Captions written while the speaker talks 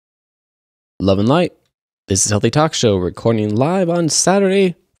Love and light. This is Healthy Talk Show, recording live on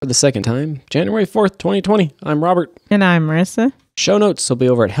Saturday for the second time, January 4th, 2020. I'm Robert. And I'm Marissa. Show notes will be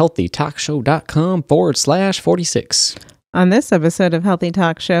over at healthytalkshow.com/46. On this episode of Healthy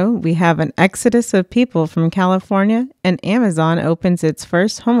Talk Show, we have an exodus of people from California, and Amazon opens its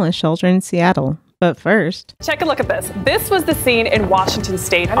first homeless shelter in Seattle. But first, take a look at this. This was the scene in Washington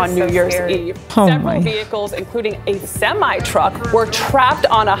State on New Year's Eve. Several vehicles, including a semi-truck, were trapped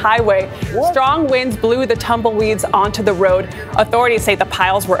on a highway. Strong winds blew the tumbleweeds onto the road. Authorities say the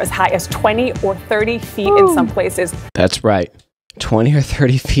piles were as high as 20 or 30 feet in some places. That's right. 20 or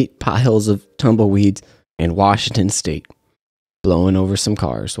 30 feet piles of tumbleweeds in Washington State. Blowing over some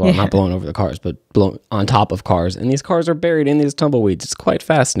cars. Well, not blowing over the cars, but blowing on top of cars. And these cars are buried in these tumbleweeds. It's quite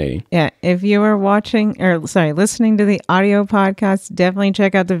fascinating. Yeah, if you are listening to the audio podcast, definitely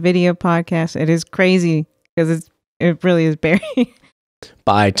check out the video podcast. It is crazy because it really is buried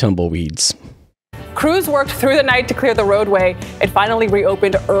by tumbleweeds. Crews worked through the night to clear the roadway. It finally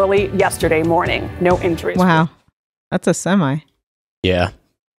reopened early yesterday morning. No injuries. Wow. That's a semi. Yeah.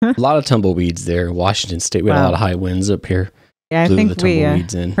 A lot of tumbleweeds there in Washington State. We had a lot of high winds up here. Yeah, I think we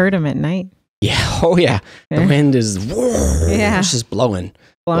heard them at night. Yeah. Oh, yeah. The wind is it's just blowing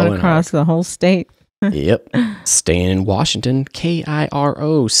across the whole state. Yep. Staying in Washington,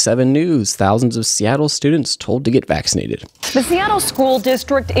 KIRO 7 News. Thousands of Seattle students told to get vaccinated. The Seattle School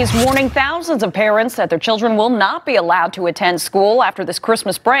District is warning thousands of parents that their children will not be allowed to attend school after this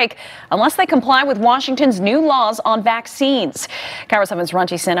Christmas break unless they comply with Washington's new laws on vaccines. KIRO 7's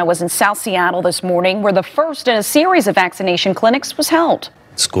Ranji Sinha was in South Seattle this morning, where the first in a series of vaccination clinics was held.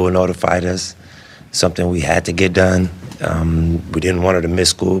 School notified us, something we had to get done. We didn't want her to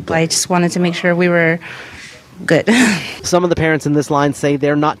miss school. But I just wanted to make sure we were good. Some of the parents in this line say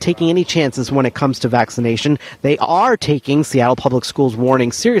they're not taking any chances when it comes to vaccination. They are taking Seattle Public Schools'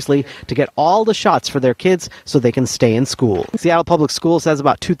 warning seriously to get all the shots for their kids so they can stay in school. Seattle Public Schools says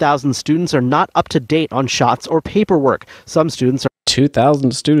about 2,000 students are not up to date on shots or paperwork. Some students are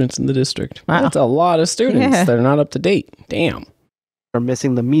 2,000 students in the district. Wow. That's a lot of students that are not up to date. Damn. Are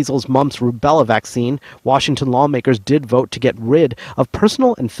missing the measles, mumps, rubella vaccine. Washington lawmakers did vote to get rid of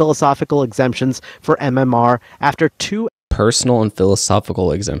personal and philosophical exemptions for MMR after 2 personal and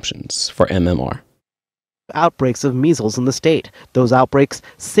philosophical exemptions for MMR outbreaks of measles in the state. Those outbreaks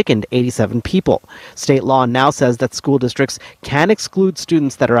sickened 87 people. State law now says that school districts can exclude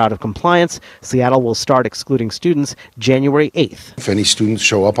students that are out of compliance. Seattle will start excluding students January 8th. If any students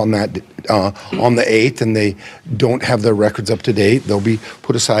show up on that on the 8th and they don't have their records up to date, they'll be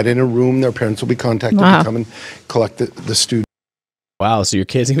put aside in a room. Their parents will be contacted to come and collect the student. Wow, so your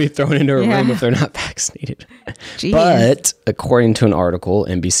kids can be thrown into a room if they're not vaccinated. Jeez. But according to an article,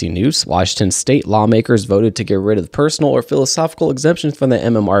 NBC News, Washington state lawmakers voted to get rid of personal or philosophical exemptions from the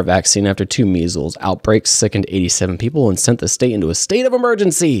MMR vaccine after 2 measles outbreaks sickened 87 people and sent the state into a state of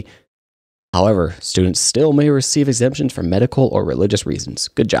emergency. However, students still may receive exemptions for medical or religious reasons.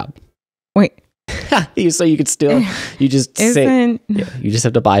 Good job. Wait. So you could still, you just say, you just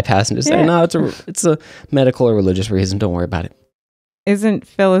have to bypass and just say, no, it's a medical or religious reason. Don't worry about it. Isn't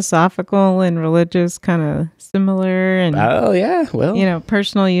philosophical and religious kind of similar? And oh yeah, well,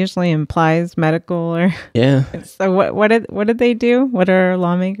 personal usually implies medical or So what did they do? What do our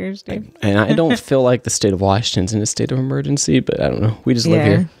lawmakers do? And I don't feel like the state of Washington's in a state of emergency, but I don't know. We just live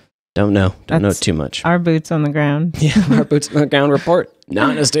here. Don't know too much. Our boots on the ground. Yeah, our boots on the ground report. Not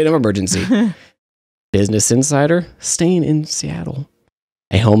in a state of emergency. Business Insider, staying in Seattle.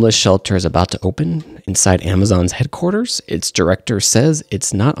 A homeless shelter is about to open inside Amazon's headquarters. Its director says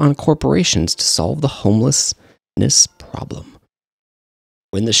it's not on corporations to solve the homelessness problem.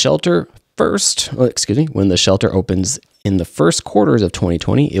 When the shelter opens in the first quarters of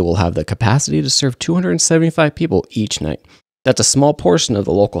 2020, it will have the capacity to serve 275 people each night. That's a small portion of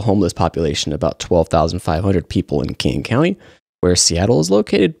the local homeless population, about 12,500 people in King County, where Seattle is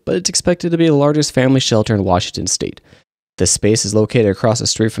located, but it's expected to be the largest family shelter in Washington state. The space is located across the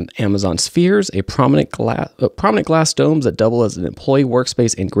street from Amazon Spheres, a prominent glass domes that double as an employee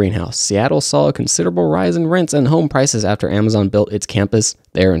workspace and greenhouse. Seattle saw a considerable rise in rents and home prices after Amazon built its campus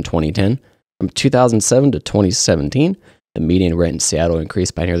there in 2010. From 2007 to 2017, the median rent in Seattle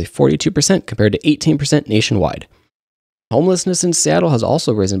increased by nearly 42% compared to 18% nationwide. Homelessness in Seattle has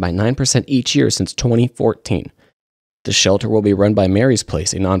also risen by 9% each year since 2014. The shelter will be run by Mary's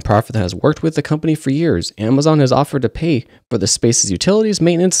Place, a nonprofit that has worked with the company for years. Amazon has offered to pay for the space's utilities,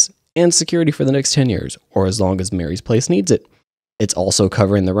 maintenance, and security for the next 10 years, or as long as Mary's Place needs it. It's also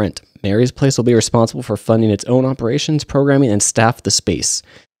covering the rent. Mary's Place will be responsible for funding its own operations, programming, and staff the space.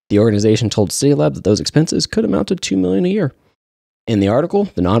 The organization told City Lab that those expenses could amount to $2 million a year. In the article,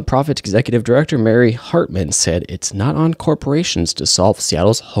 the nonprofit's executive director, Mary Hartman, said it's not on corporations to solve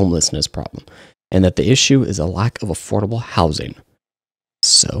Seattle's homelessness problem, and that the issue is a lack of affordable housing.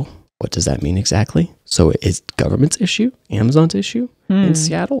 So, what does that mean exactly? So, it's government's issue? Amazon's issue in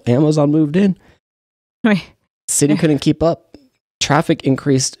Seattle? Amazon moved in. City couldn't keep up. Traffic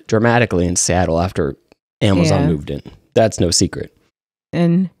increased dramatically in Seattle after Amazon moved in. That's no secret.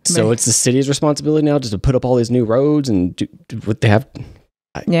 And so it's the city's responsibility now just to put up all these new roads and do what they have.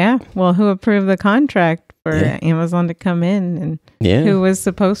 Well, who approved the contract for Amazon to come in, and who was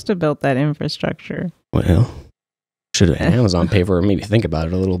supposed to build that infrastructure? Well, should Amazon pay for it? Maybe think about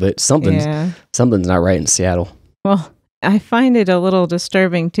it a little bit. Something's not right in Seattle. Well, I find it a little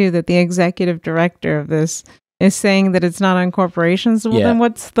disturbing too that the executive director of this is saying that it's not on corporations. Well, then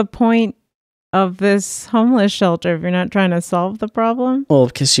what's the point of this homeless shelter if you're not trying to solve the problem? Well,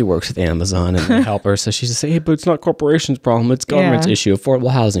 because she works with Amazon and they help her, so she's just saying, hey, but it's not corporations' problem, it's government's issue.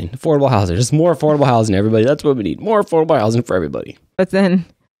 Affordable housing, just more affordable housing, everybody. That's what we need, more affordable housing for everybody. But then,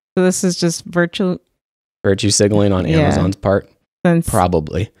 so this is just virtue signaling on Amazon's part?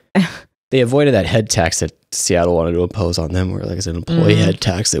 Probably. They avoided that head tax that Seattle wanted to impose on them, where like as an employee head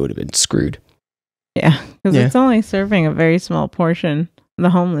tax, they would have been screwed. Yeah, because it's only serving a very small portion the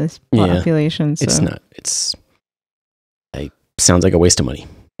homeless population. So. It's not. Sounds like a waste of money.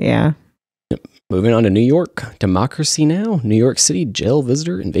 Yeah. Moving on to New York. Democracy Now! New York City jail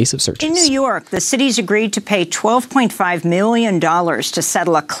visitor invasive searches. In New York, the city's agreed to pay $12.5 million to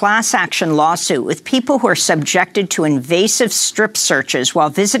settle a class action lawsuit with people who are subjected to invasive strip searches while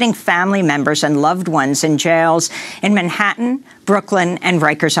visiting family members and loved ones in jails in Manhattan, Brooklyn, and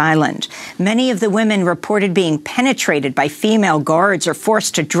Rikers Island. Many of the women reported being penetrated by female guards or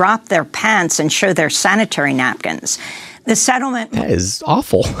forced to drop their pants and show their sanitary napkins. The settlement... That is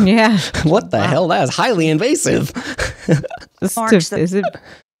awful. Yeah. What the hell? That is highly invasive. Just to visit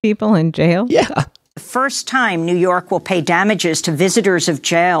people in jail? Yeah. The first time New York will pay damages to visitors of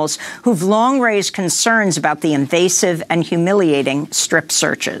jails who've long raised concerns about the invasive and humiliating strip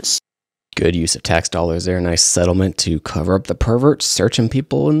searches. Good use of tax dollars there. Nice settlement to cover up the perverts searching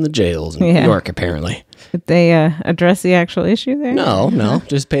people in the jails in New York, apparently. Did they address the actual issue there? No.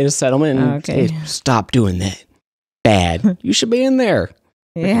 Just paid a settlement and hey, stop doing that. Bad. You should be in there.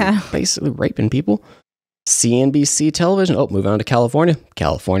 Yeah. Basically raping people. CNBC television. Moving on to California.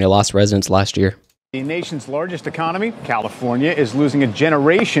 California lost residents last year. The nation's largest economy, California, is losing a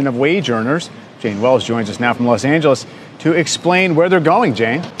generation of wage earners. Jane Wells joins us now from Los Angeles to explain where they're going.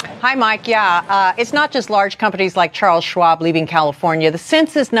 Jane. Hi, Mike. Yeah, it's not just large companies like Charles Schwab leaving California. The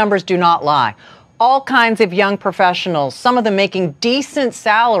census numbers do not lie. All kinds of young professionals, some of them making decent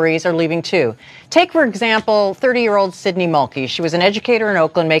salaries, are leaving too. Take, for example, 30-year-old Sydney Mulkey. She was an educator in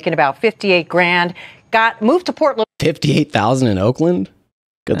Oakland, making about $58,000. Moved to Portland. $58,000 in Oakland?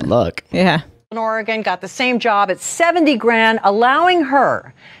 Good luck. Yeah. In Oregon, got the same job at $70,000, allowing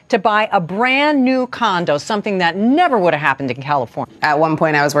her to buy a brand new condo, something that never would have happened in California. At one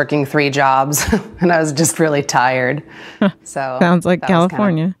point, I was working 3 jobs, and I was just really tired. So sounds like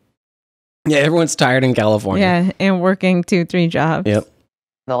California. Yeah, everyone's tired in California. Yeah, and working 2-3 jobs. Yep.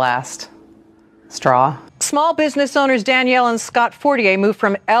 The last straw. Small business owners Danielle and Scott Fortier moved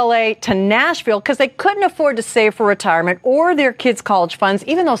from L.A. to Nashville because they couldn't afford to save for retirement or their kids' college funds,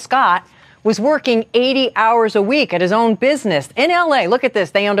 even though Scott was working 80 hours a week at his own business. In L.A., look at this.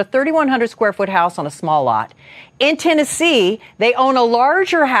 They owned a 3,100 square foot house on a small lot. In Tennessee, they own a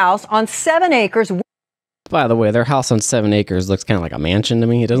larger house on 7 acres. By the way, their house on 7 acres looks kind of like a mansion to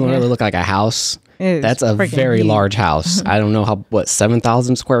me. It doesn't really look like a house. That's a very large house. I don't know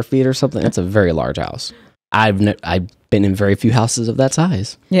 7,000 square feet or something. That's a very large house. I've been in very few houses of that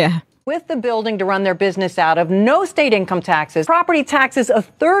size. Yeah. With the building to run their business out of, no state income taxes, property taxes a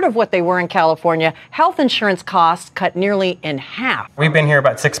third of what they were in California, health insurance costs cut nearly in half. We've been here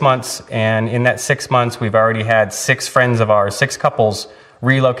about 6 months, and in that 6 months, we've already had 6 friends of ours, 6 couples,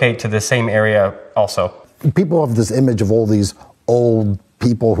 relocate to the same area also. People have this image of all these old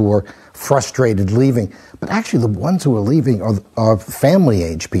people who are frustrated leaving, but actually the ones who are leaving are family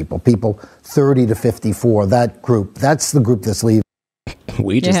age people 30 to 54, that group. That's the group that's leaving.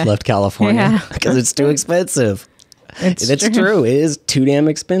 We just left California because it's too expensive. It's true. It is too damn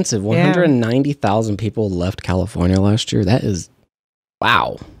expensive. 190,000 people left California last year. That is,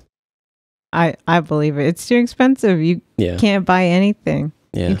 wow. I believe it. It's too expensive. You can't buy anything.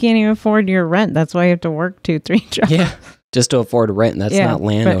 Yeah. You can't even afford your rent. That's why you have to work 2-3 jobs. Yeah, just to afford rent. And that's not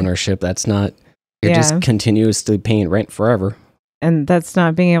land ownership. That's not, you're just continuously paying rent forever. And that's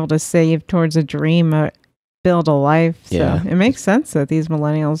not being able to save towards a dream or build a life. So it makes sense that these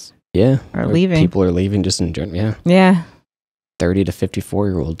millennials are leaving. People are leaving just in general. Yeah. Yeah. 30 to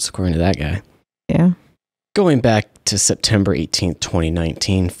 54-year-olds, according to that guy. Yeah. Going back to September 18th,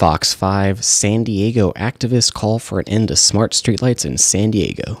 2019, Fox 5, San Diego activists call for an end to smart streetlights in San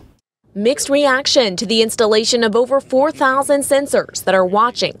Diego. Mixed reaction to the installation of over 4,000 sensors that are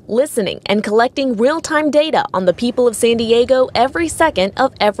watching, listening, and collecting real-time data on the people of San Diego every second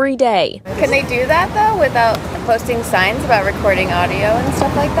of every day. Can they do that, though, without posting signs about recording audio and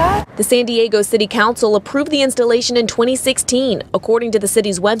stuff like that? The San Diego City Council approved the installation in 2016. According to the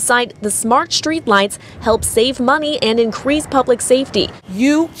city's website, the smart streetlights help save money and increase public safety.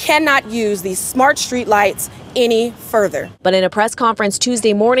 You cannot use these smart streetlights any further. But in a press conference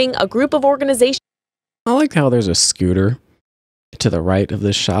Tuesday morning, a group of organizations... I like how there's a scooter to the right of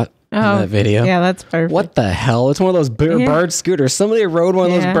this shot in that video. Yeah, that's perfect. What the hell? It's one of those bird scooters. Somebody rode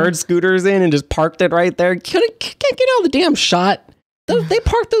one of those bird scooters in and just parked it right there. Can't get out of the damn shot. They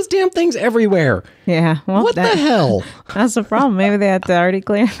park those damn things everywhere. Yeah. Well, what the hell? That's the problem. Maybe they had to already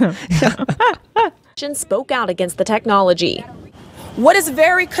clear them. Spoke out against the technology. What is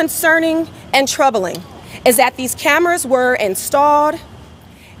very concerning and troubling is that these cameras were installed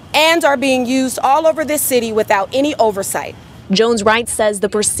and are being used all over this city without any oversight. Jones Wright says the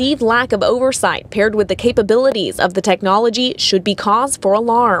perceived lack of oversight paired with the capabilities of the technology should be cause for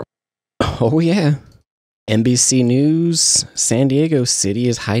alarm. Oh, yeah. NBC News, San Diego City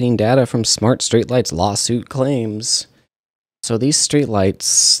is hiding data from smart streetlights lawsuit claims. So these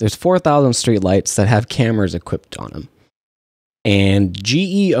streetlights, there's 4,000 streetlights that have cameras equipped on them. And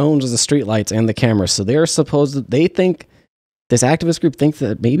GE owns the streetlights and the cameras. So they think, this activist group thinks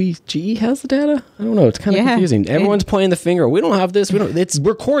that maybe GE has the data? I don't know. It's kind of confusing. Everyone's pointing the finger. We don't have this. It's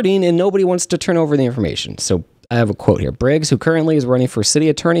recording and nobody wants to turn over the information. So I have a quote here. Briggs, who currently is running for city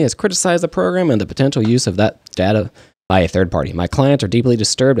attorney, has criticized the program and the potential use of that data by a third party. My clients are deeply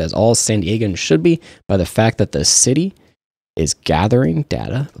disturbed, as all San Diegans should be, by the fact that the city is gathering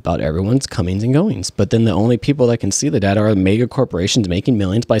data about everyone's comings and goings. But then the only people that can see the data are mega corporations making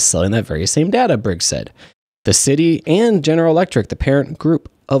millions by selling that very same data, Briggs said. The city and General Electric, the parent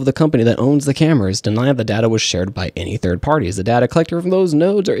group of the company that owns the cameras, deny the data was shared by any third parties. The data collected from those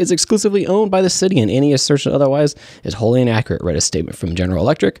nodes is exclusively owned by the city, and any assertion otherwise is wholly inaccurate, read a statement from General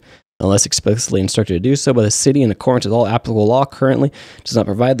Electric. Unless explicitly instructed to do so by the city in accordance with all applicable law, currently does not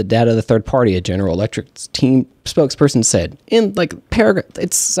provide the data to the third party, a General Electric's team spokesperson said. In paragraph,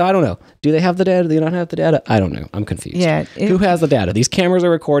 so I don't know. Do they have the data? Do they not have the data? I don't know. I'm confused. Yeah. Who has the data? These cameras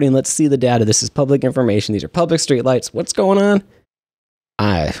are recording. Let's see the data. This is public information. These are public streetlights. What's going on?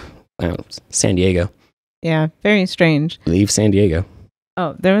 I don't know. San Diego. Yeah, very strange. Leave San Diego.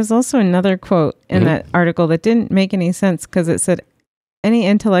 Oh, there was also another quote in that article that didn't make any sense because it said, any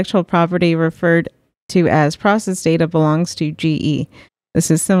intellectual property referred to as process data belongs to GE. This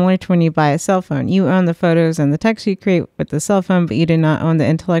is similar to when you buy a cell phone. You own the photos and the text you create with the cell phone, but you do not own the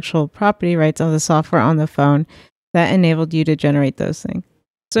intellectual property rights of the software on the phone that enabled you to generate those things.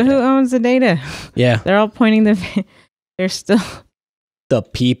 So who owns the data? Yeah. They're all pointing they're still... The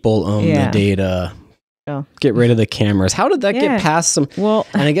people own the data. Get rid of the cameras. How did that get past some? Well,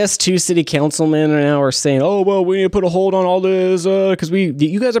 and I guess 2 city councilmen now are saying, "Oh, well, we need to put a hold on all this because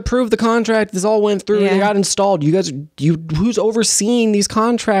you guys approved the contract. This all went through. They got installed. Who's overseeing these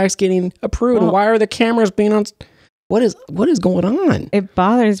contracts getting approved? Well, and why are the cameras being on? What is going on?" It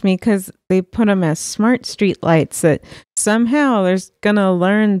bothers me because they put them as smart street lights that somehow they're gonna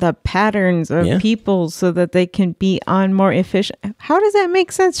learn the patterns of people so that they can be on more efficient. How does that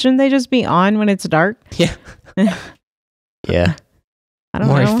make sense? Shouldn't they just be on when it's dark? Yeah. Yeah. I don't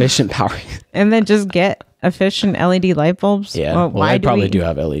know. More know. efficient power. And then just get efficient LED light bulbs. Yeah. Well, they probably do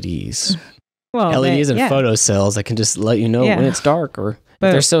have LEDs. Well, LEDs and photo cells that can just let you know when it's dark, or if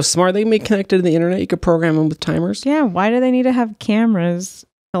they're so smart they can be connected to the internet. You could program them with timers. Yeah. Why do they need to have cameras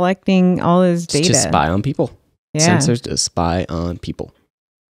collecting all this data? To spy on people. Yeah. Sensors to spy on people.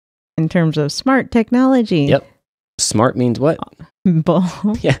 In terms of smart technology. Yep. Smart means what? Bull.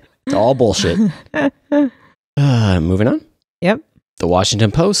 Yeah. It's all bullshit. Moving on. Yep. The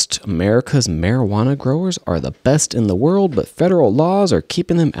Washington Post. America's marijuana growers are the best in the world, but federal laws are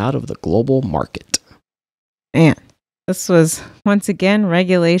keeping them out of the global market. Man, this was, once again,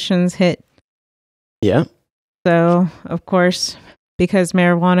 regulations hit. Yeah. So, of course, because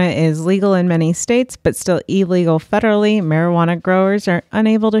marijuana is legal in many states, but still illegal federally, marijuana growers are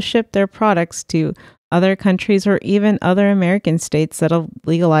unable to ship their products to other countries or even other American states that'll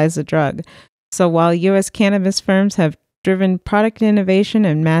legalize the drug. So while U.S. cannabis firms have driven product innovation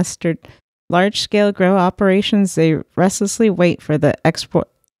and mastered large-scale grow operations, they restlessly wait for the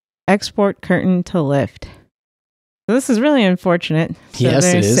export curtain to lift. So this is really unfortunate. So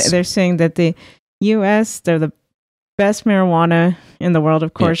yes, it is. They're saying that the U.S., they're the best marijuana in the world.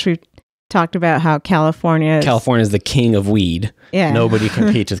 Of course, we've talked about how California is the king of weed. Yeah. Nobody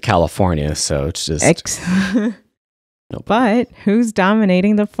competes with California, so it's just... But who's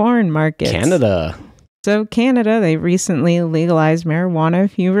dominating the foreign markets? Canada. So Canada, they recently legalized marijuana,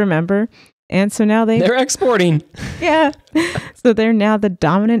 if you remember. And so now they're exporting. Yeah. So they're now the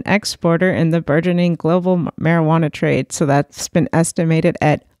dominant exporter in the burgeoning global marijuana trade. So that's been estimated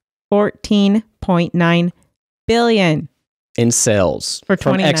at $14.9 billion in sales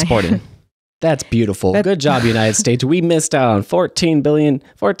from exporting. That's beautiful. Good job, United States. We missed out on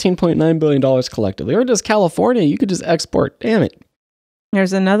 $14.9 billion collectively. Or just California, you could just export. Damn it.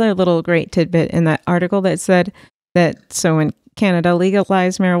 There's another little great tidbit in that article that said that so when Canada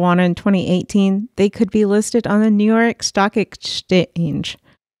legalized marijuana in 2018, they could be listed on the New York Stock Exchange.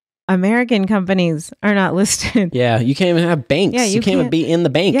 American companies are not listed. Yeah, you can't even have banks. Yeah, you can't even be in the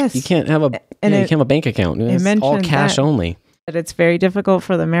bank. Yes. You can't have a bank account. It's all cash only. That it's very difficult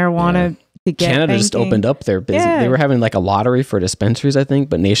for the marijuana to get Canada banking. just opened up their business. Yeah. They were having like a lottery for dispensaries, I think,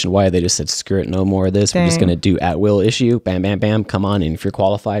 but nationwide they just said, screw it, no more of this. We're just going to do at-will issue. Bam, bam, bam. Come on in. If you're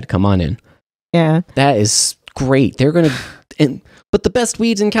qualified, come on in. Yeah. That is great. They're going to... But the best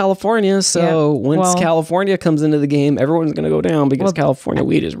weed's in California, so once California comes into the game, everyone's going to go down because California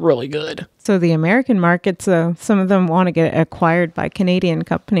weed is really good. So the American markets, some of them want to get acquired by Canadian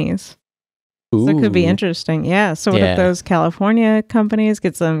companies. Ooh. So it could be interesting. Yeah. So what if those California companies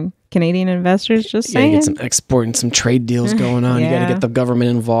get some Canadian investors? Just saying. Get some export and some trade deals going on. You got to get the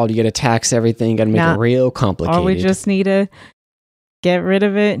government involved. You got to tax everything. You got to make it real complicated. Or we just need to get rid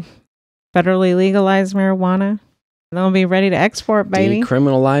of it, federally legalize marijuana. They'll be ready to export, baby.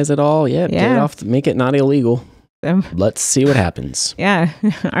 Decriminalize it all. Get it off. Make it not illegal. Let's see what happens. Yeah.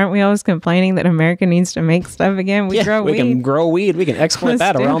 Aren't we always complaining that America needs to make stuff again? We can grow weed. We can export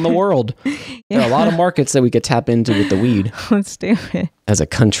that around the world. There are a lot of markets that we could tap into with the weed. Let's do it. As a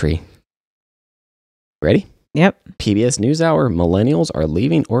country. Ready? Yep. PBS NewsHour. Millennials are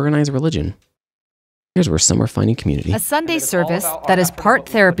leaving organized religion. Here's where some are finding community. A Sunday service that is part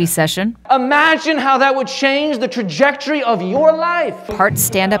therapy session. Imagine how that would change the trajectory of your life. Part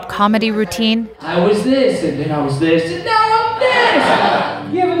stand-up comedy routine. I was this, and then I was this, and now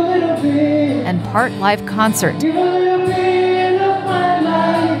I'm this. Give a little bit. And part live concert. Give a little bit of my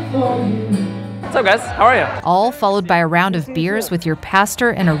life for you. What's up, guys? How are you? All followed by a round of beers with your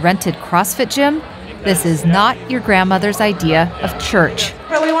pastor in a rented CrossFit gym. This is not your grandmother's idea of church.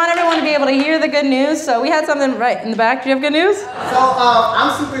 But we want everyone to be able to hear the good news, so we had something right in the back. Do you have good news?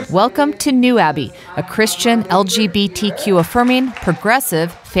 Welcome to New Abbey, a Christian, LGBTQ-affirming,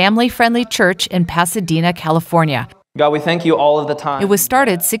 progressive, family-friendly church in Pasadena, California. God, we thank you all of the time. It was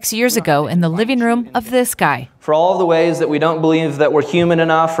started 6 years ago in the living room of this guy. For all of the ways that we don't believe that we're human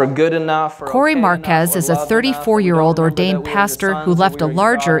enough or good enough. Corey Marquez is a 34-year-old ordained pastor who left a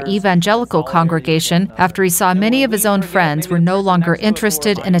larger evangelical congregation after he saw many of his own friends were no longer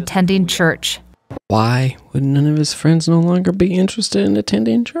interested in attending church. Why would none of his friends no longer be interested in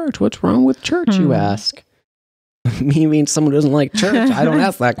attending church? What's wrong with church, you ask? You mean someone who doesn't like church? I don't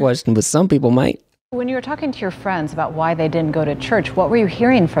ask that question, but some people might. When you were talking to your friends about why they didn't go to church, what were you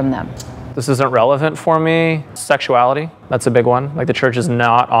hearing from them? This isn't relevant for me. Sexuality, that's a big one. Like the church is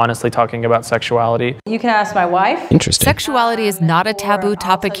not honestly talking about sexuality. You can ask my wife. Interesting. Sexuality is not a taboo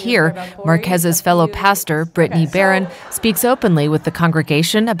topic here. Marquez's fellow pastor, Brittany Barron, speaks openly with the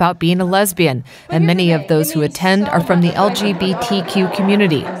congregation about being a lesbian, and many of those who attend are from the LGBTQ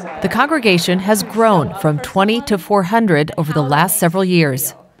community. The congregation has grown from 20 to 400 over the last several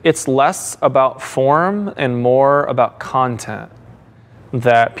years. It's less about form and more about content.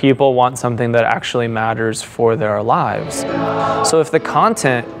 That people want something that actually matters for their lives. So if the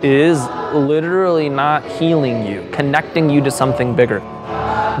content is literally not healing you, connecting you to something bigger,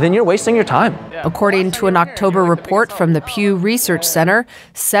 then you're wasting your time. According to an October report from the Pew Research Center,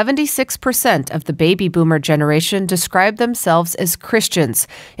 76% of the baby boomer generation describe themselves as Christians.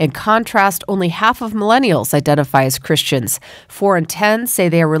 In contrast, only half of millennials identify as Christians. 4 in 10 say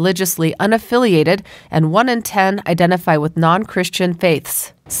they are religiously unaffiliated, and 1 in 10 identify with non-Christian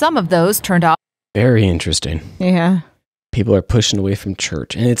faiths. Some of those turned off. Very interesting. Yeah. People are pushing away from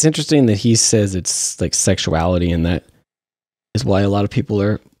church. And it's interesting that he says it's like sexuality, and that is why a lot of people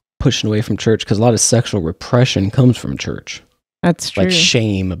are pushing away from church, because a lot of sexual repression comes from church. That's true. Like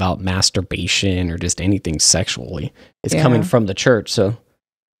shame about masturbation or just anything sexually is coming from the church. So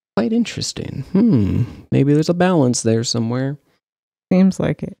quite interesting. Maybe there's a balance there somewhere. Seems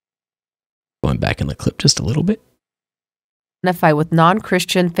like it. Going back in the clip just a little bit. identify with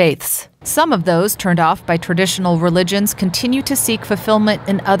non-Christian faiths. Some of those turned off by traditional religions continue to seek fulfillment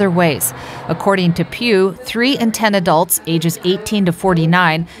in other ways. According to Pew, 3 in 10 adults ages 18 to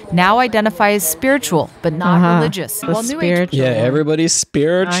 49 now identify as spiritual, but not religious. While New Age everybody's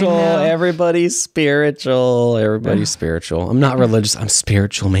spiritual. Everybody's spiritual. Everybody's spiritual. I'm not religious. I'm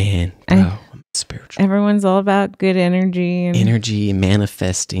spiritual, man. I'm spiritual. Everyone's all about good energy. And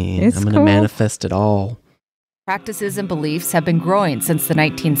manifesting. I'm going to manifest it all. Practices and beliefs have been growing since the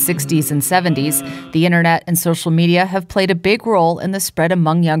 1960s and 70s. The internet and social media have played a big role in the spread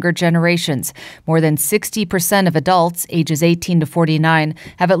among younger generations. More than 60% of adults ages 18 to 49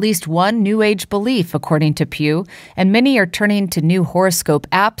 have at least one New Age belief, according to Pew, and many are turning to new horoscope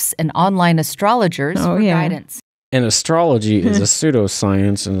apps and online astrologers for guidance. And astrology is a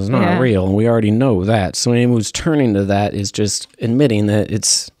pseudoscience and is not real, and we already know that. So anyone who's turning to that is just admitting that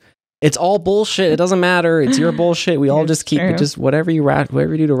it's all bullshit. It doesn't matter. It's your bullshit. We all just keep it, just whatever you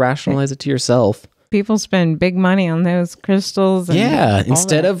do to rationalize it to yourself. People spend big money on those crystals. And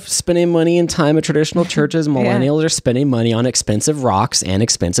instead of spending money and time at traditional churches, millennials are spending money on expensive rocks and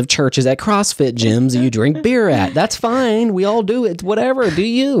expensive churches at CrossFit gyms that you drink beer at. That's fine. We all do it. Whatever. Do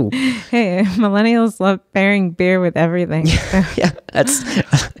you? Hey, millennials love pairing beer with everything.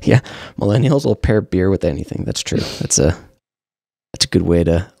 Millennials will pair beer with anything. That's true. That's a good way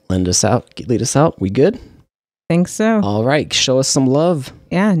to lead us out. We good? Think so. All right. Show us some love.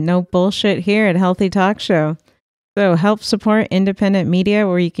 Yeah. No bullshit here at Healthy Talk Show. So help support independent media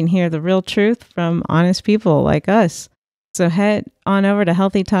where you can hear the real truth from honest people like us. So head on over to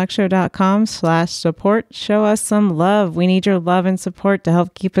healthytalkshow.com/support. Show us some love. We need your love and support to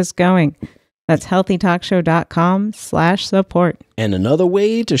help keep us going. That's healthytalkshow.com/support. And another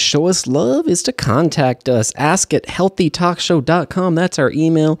way to show us love is to contact us. Ask at healthytalkshow.com. That's our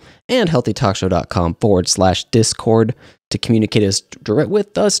email. And healthytalkshow.com/Discord to communicate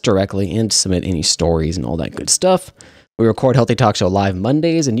with us directly and submit any stories and all that good stuff. We record Healthy Talk Show live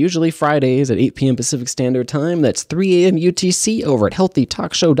Mondays and usually Fridays at 8 p.m. Pacific Standard Time. That's 3 a.m. UTC over at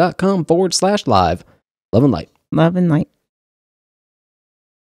healthytalkshow.com/live. Love and light. Love and light.